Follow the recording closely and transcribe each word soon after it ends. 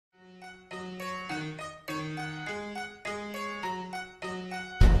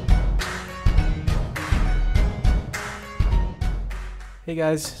Hey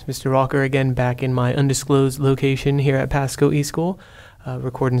guys, Mr. Walker again, back in my undisclosed location here at Pasco eSchool,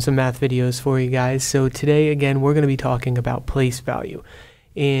 recording some math videos for you guys. So today again we're going to be talking about place value,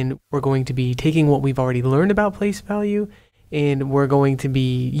 and we're going to be taking what we've already learned about place value and we're going to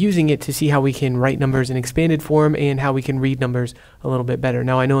be using it to see how we can write numbers in expanded form and how we can read numbers a little bit better.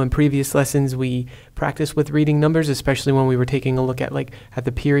 Now I know in previous lessons we practiced with reading numbers, especially when we were taking a look at at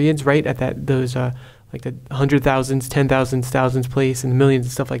the periods, right, at those like the hundred thousands, 10,000s, thousands place, and millions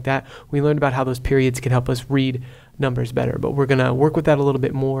and stuff like that. We learned about how those periods can help us read numbers better, but we're going to work with that a little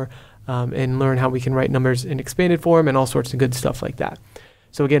bit more and learn how we can write numbers in expanded form and all sorts of good stuff like that.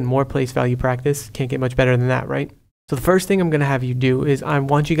 So again, more place value practice. Can't get much better than that, right? So the first thing I'm going to have you do is I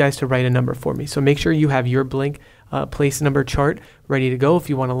want you guys to write a number for me. So make sure you have your blank place number chart ready to go. If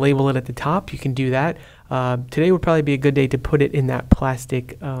you want to label it at the top, you can do that. Today would probably be a good day to put it in that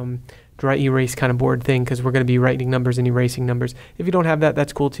plastic dry erase kind of board thing, because we're going to be writing numbers and erasing numbers. If you don't have that,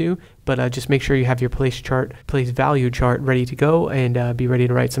 that's cool too, but just make sure you have your place value chart ready to go and be ready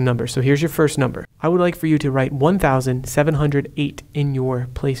to write some numbers. So here's your first number. I would like for you to write 1,708 in your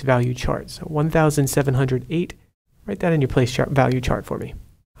place value chart. So 1,708, write that in your place value chart for me.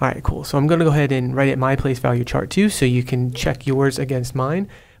 All right, cool. So I'm going to go ahead and write it my place value chart too, so you can check yours against mine.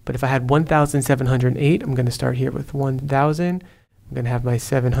 But if I had 1,708, I'm going to start here with 1,000. I'm going to have my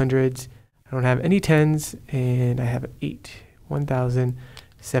 700s. I don't have any 10s, and I have 8.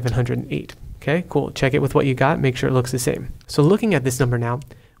 1,708. Okay, cool. Check it with what you got. Make sure it looks the same. So looking at this number now,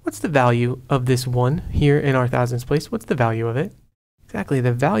 what's the value of this 1 here in our thousands place? What's the value of it? Exactly,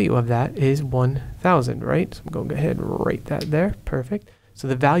 the value of that is 1,000, right? So I'm going to go ahead and write that there. Perfect. So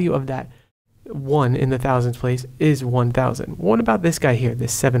the value of that 1 in the thousands place is 1,000. What about this guy here,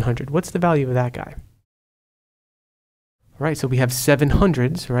 this 700? What's the value of that guy? All right, so we have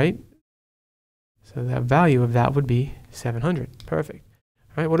 700s, right? So the value of that would be 700. Perfect.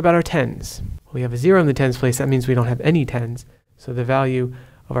 All right, what about our 10s? Well, we have a 0 in the tens place. That means we don't have any 10s. So the value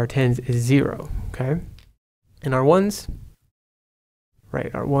of our 10s is 0, okay? And our 1s?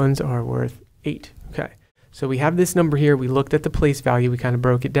 Right, our 1s are worth 8. Okay, so we have this number here. We looked at the place value. We kind of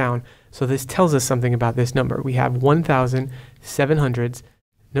broke it down. So this tells us something about this number. We have 1,700s,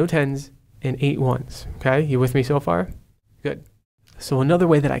 no 10s, and 8 1s. Okay, you with me so far? Good. So another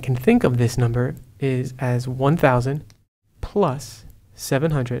way that I can think of this number is as 1,000 plus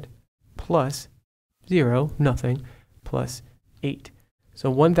 700 plus 0, nothing, plus 8. So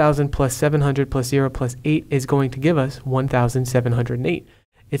 1,000 plus 700 plus 0 plus 8 is going to give us 1,708.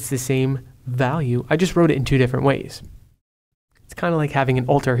 It's the same value. I just wrote it in two different ways. It's kind of like having an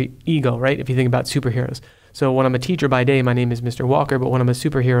alter ego, right? If you think about superheroes. So when I'm a teacher by day, my name is Mr. Walker, but when I'm a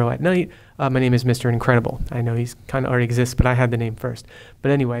superhero at night, my name is Mr. Incredible. I know he's kind of already exists, but I had the name first.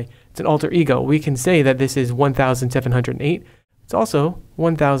 But anyway, it's an alter ego. We can say that this is 1,708. It's also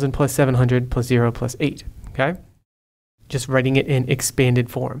 1,000 plus 700 plus 0 plus 8, okay? Just writing it in expanded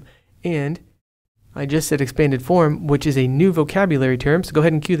form. And I just said expanded form, which is a new vocabulary term. So go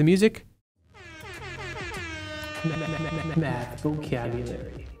ahead and cue the music. Math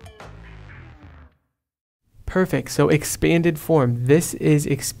vocabulary. Perfect. So expanded form. This is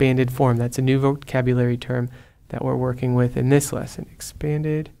expanded form. That's a new vocabulary term that we're working with in this lesson.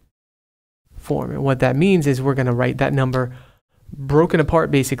 Expanded form. And what that means is we're going to write that number broken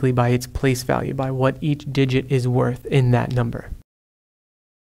apart basically by its place value, by what each digit is worth in that number.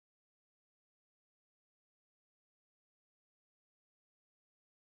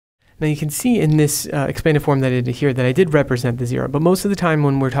 Now you can see in this expanded form that I did here that I did represent the 0, but most of the time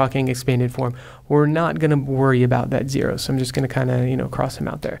when we're talking expanded form, we're not going to worry about that 0. So I'm just going to kind of, cross them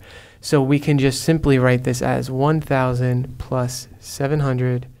out there. So we can just simply write this as 1,000 plus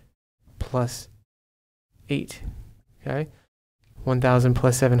 700 plus 8, okay? 1,000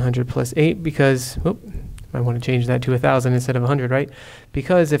 plus 700 plus 8 because, I want to change that to 1,000 instead of 100, right?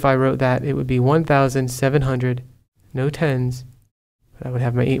 Because if I wrote that, it would be 1,700, no 10s, I would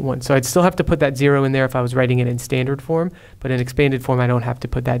have my 8 1. So I'd still have to put that 0 in there if I was writing it in standard form, but in expanded form, I don't have to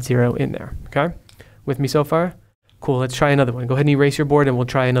put that 0 in there, okay? With me so far? Cool, let's try another one. Go ahead and erase your board and we'll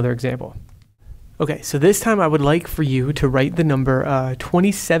try another example. Okay, so this time I would like for you to write the number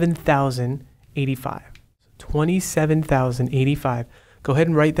 27,085. 27,085. Go ahead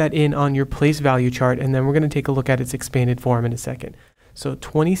and write that in on your place value chart, and then we're going to take a look at its expanded form in a second. So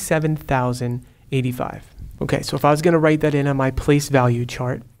 27,085. Okay, so if I was going to write that in on my place value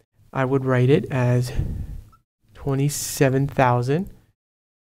chart, I would write it as 27,000.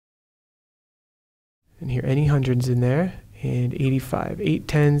 And here, any hundreds in there, and 85. 8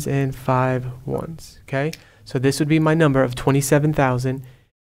 10s and 5 1s, okay? So this would be my number of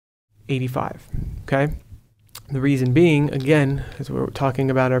 27,085, okay? The reason being, again, as we're talking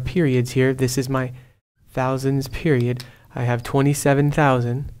about our periods here, this is my thousands period. I have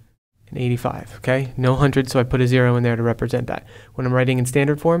 27,085, okay? No hundreds, so I put a 0 in there to represent that. When I'm writing in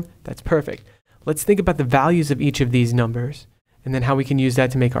standard form, that's perfect. Let's think about the values of each of these numbers and then how we can use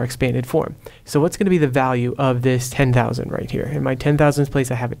that to make our expanded form. So what's going to be the value of this 10,000 right here? In my 10,000s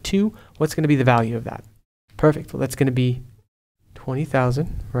place, I have a 2. What's going to be the value of that? Perfect. Well, that's going to be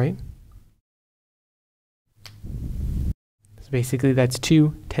 20,000, right? So basically, that's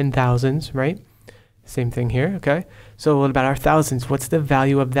 2 10,000s, right? Same thing here, okay? So what about our thousands? What's the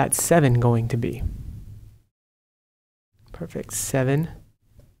value of that 7 going to be? Perfect.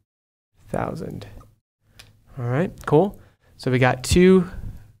 7,000. All right, cool. So we got 2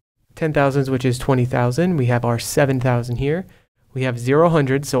 10,000s, which is 20,000. We have our 7,000 here. We have 0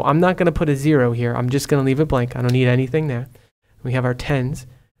 hundreds, so I'm not going to put a 0 here. I'm just going to leave it blank. I don't need anything there. We have our 10s.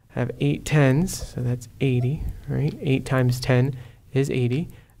 I have 8 10s, so that's 80, right? 8 times 10 is 80.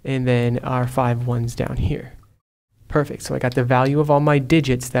 And then our 5 ones down here. Perfect. So I got the value of all my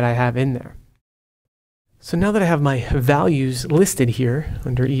digits that I have in there. So now that I have my values listed here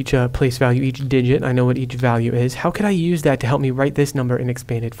under each place value, each digit, I know what each value is. How could I use that to help me write this number in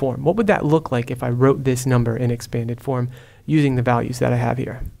expanded form? What would that look like if I wrote this number in expanded form using the values that I have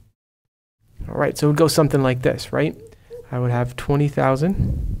here? All right, so it would go something like this, right? I would have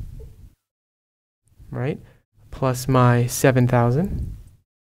 20,000, right? Plus my 7,000.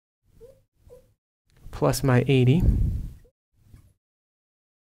 Plus my 80,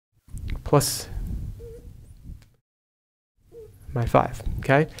 plus my 5,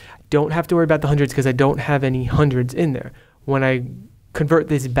 okay? Don't have to worry about the hundreds because I don't have any hundreds in there. When I convert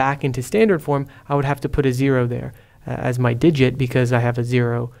this back into standard form, I would have to put a 0 there as my digit because I have a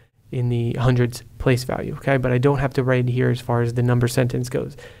 0 in the hundreds place value, okay? But I don't have to write here as far as the number sentence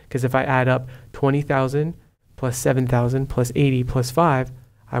goes because if I add up 20,000 plus 7,000 plus 80 plus 5,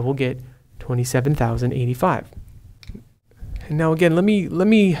 I will get 27,085. And now again, let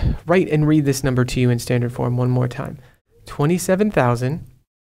me write and read this number to you in standard form one more time.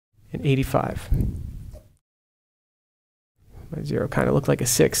 27,085. My 0 kind of looked like a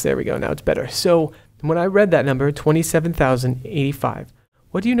 6. There we go. Now it's better. So when I read that number, 27,085,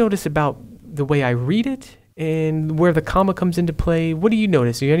 what do you notice about the way I read it and where the comma comes into play? What do you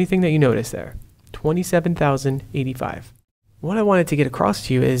notice? Is there anything that you notice there? 27,085. What I wanted to get across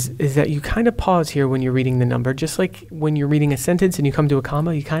to you is that you kind of pause here when you're reading the number, just like when you're reading a sentence and you come to a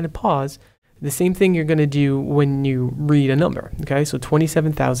comma, you kind of pause. The same thing you're going to do when you read a number, okay? So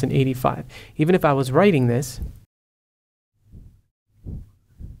 27,085. Even if I was writing this,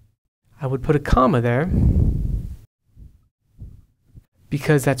 I would put a comma there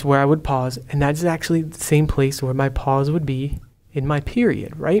because that's where I would pause, and that's actually the same place where my pause would be in my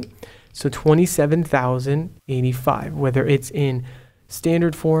period, right? So 27,085, whether it's in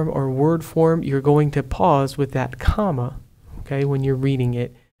standard form or word form, you're going to pause with that comma, okay, when you're reading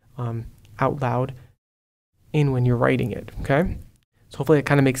it out loud and when you're writing it, okay? So hopefully it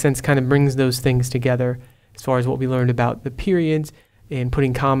kind of makes sense, kind of brings those things together as far as what we learned about the periods and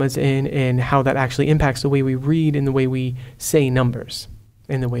putting commas in and how that actually impacts the way we read and the way we say numbers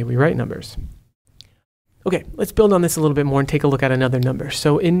and the way we write numbers. Okay, let's build on this a little bit more and take a look at another number.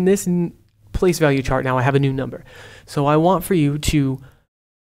 So in this place value chart now, I have a new number. So I want for you to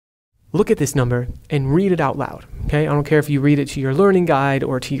look at this number and read it out loud, okay? I don't care if you read it to your learning guide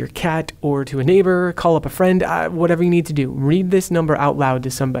or to your cat or to a neighbor, call up a friend, whatever you need to do. Read this number out loud to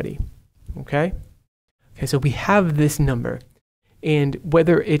somebody, okay? Okay, so we have this number. And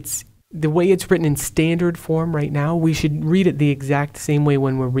whether it's the way it's written in standard form right now, we should read it the exact same way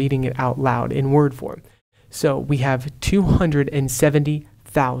when we're reading it out loud in word form. So we have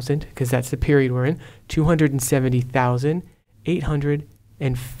 270,000, because that's the period we're in,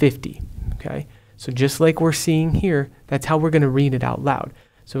 270,850, okay? So just like we're seeing here, that's how we're going to read it out loud.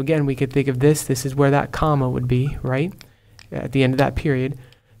 So again, we could think of this is where that comma would be, right? At the end of that period.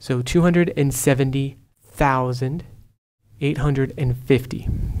 So 270,850,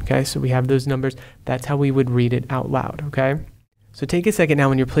 okay? So we have those numbers. That's how we would read it out loud, okay? So take a second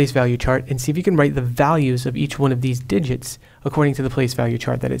now in your place value chart and see if you can write the values of each one of these digits according to the place value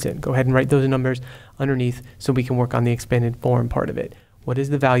chart that it's in. Go ahead and write those numbers underneath so we can work on the expanded form part of it. What is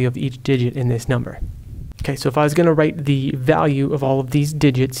the value of each digit in this number? Okay, so if I was going to write the value of all of these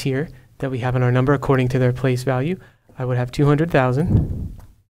digits here that we have in our number according to their place value, I would have 200,000.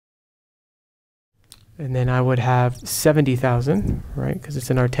 And then I would have 70,000, right, because it's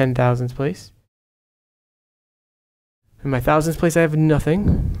in our 10,000s place. In my thousands place, I have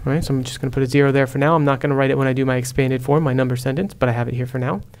nothing, right? So I'm just going to put a 0 there for now. I'm not going to write it when I do my expanded form, my number sentence, but I have it here for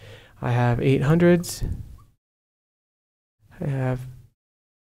now. I have 800s, I have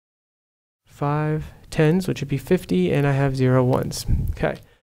 5 10s, which would be 50, and I have 0 1s. Okay.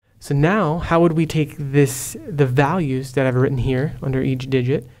 So now, how would we take the values that I've written here under each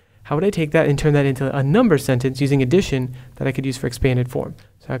digit? How would I take that and turn that into a number sentence using addition that I could use for expanded form?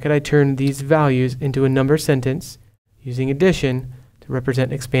 So how could I turn these values into a number sentence using addition to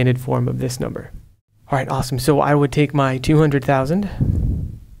represent expanded form of this number? All right, awesome. So I would take my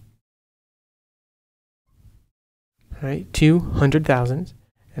 200,000, right, 200,000,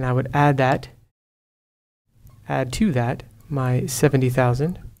 and I would add to that my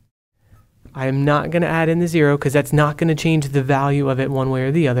 70,000. I am not going to add in the 0 because that's not going to change the value of it one way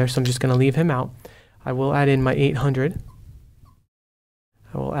or the other, so I'm just going to leave him out. I will add in my 800.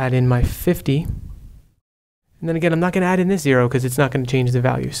 I will add in my 50. And then again, I'm not going to add in this 0 because it's not going to change the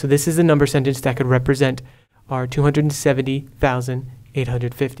value. So this is a number sentence that could represent our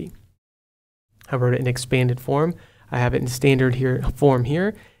 270,850. I wrote it in expanded form. I have it in standard form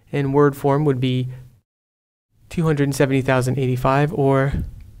here. And word form would be 270,085 or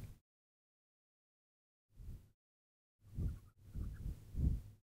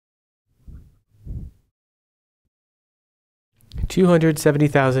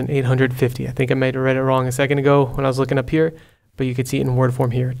 270,850. I think I might have read it wrong a second ago when I was looking up here, but you can see it in word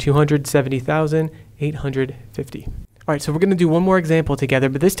form here, 270,850. All right, so we're going to do one more example together,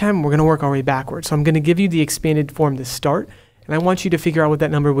 but this time we're going to work our way backwards. So I'm going to give you the expanded form to start, and I want you to figure out what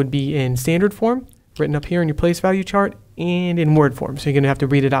that number would be in standard form, written up here in your place value chart, and in word form. So you're going to have to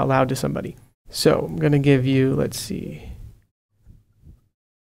read it out loud to somebody. So I'm going to give you, let's see.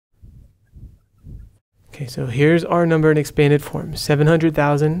 Okay, so here's our number in expanded form,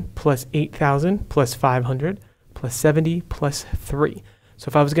 700,000 plus 8,000 plus 500 plus 70 plus 3. So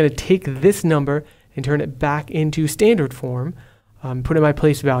if I was going to take this number and turn it back into standard form, put in my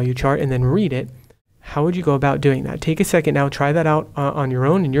place value chart and then read it, how would you go about doing that? Take a second now, try that out on your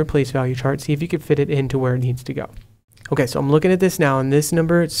own in your place value chart, see if you could fit it into where it needs to go. Okay, so I'm looking at this now, and this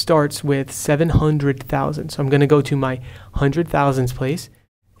number starts with 700,000. So I'm going to go to my 100,000s place,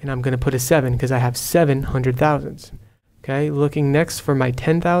 and I'm going to put a 7 because I have 700,000s. Okay, looking next for my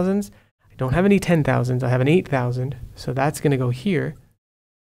 10,000s. I don't have any 10,000s. I have an 8,000. So that's going to go here.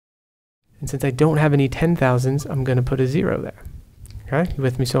 And since I don't have any 10,000s, I'm going to put a 0 there. Okay, you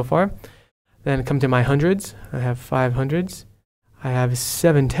with me so far? Then come to my hundreds. I have 5 hundreds. I have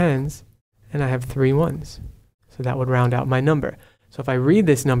 7 10s. And I have 3 1s. So that would round out my number. So if I read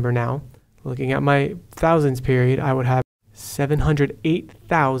this number now, looking at my thousands period, I would have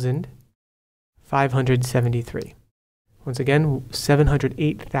 708,573. Once again,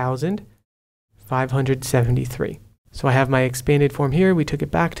 708,573. So I have my expanded form here. We took it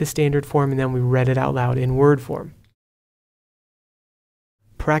back to standard form, and then we read it out loud in word form.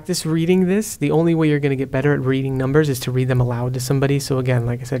 Practice reading this. The only way you're going to get better at reading numbers is to read them aloud to somebody. So again,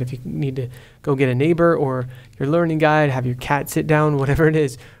 like I said, if you need to go get a neighbor or your learning guide, have your cat sit down, whatever it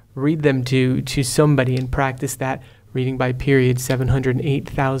is, read them to somebody and practice that. Reading by period,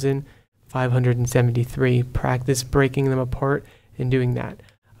 708,573. Practice breaking them apart and doing that.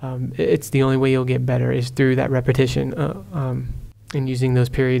 It's the only way you'll get better is through that repetition and using those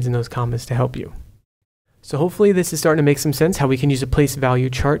periods and those commas to help you. So hopefully this is starting to make some sense, how we can use a place value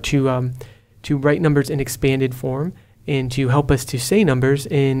chart to write numbers in expanded form and to help us to say numbers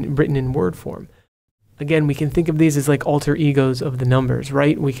written in word form. Again, we can think of these as like alter egos of the numbers,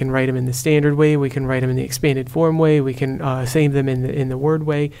 right? We can write them in the standard way, we can write them in the expanded form way, we can say them in the word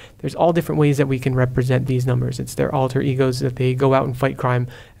way. There's all different ways that we can represent these numbers. It's their alter egos that they go out and fight crime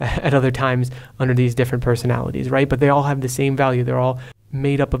at other times under these different personalities, right? But they all have the same value. They're all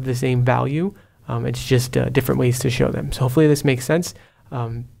made up of the same value. It's just different ways to show them. So hopefully this makes sense.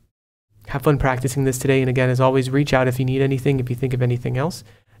 Have fun practicing this today. And again, as always, reach out if you need anything, if you think of anything else.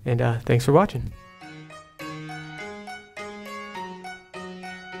 And thanks for watching.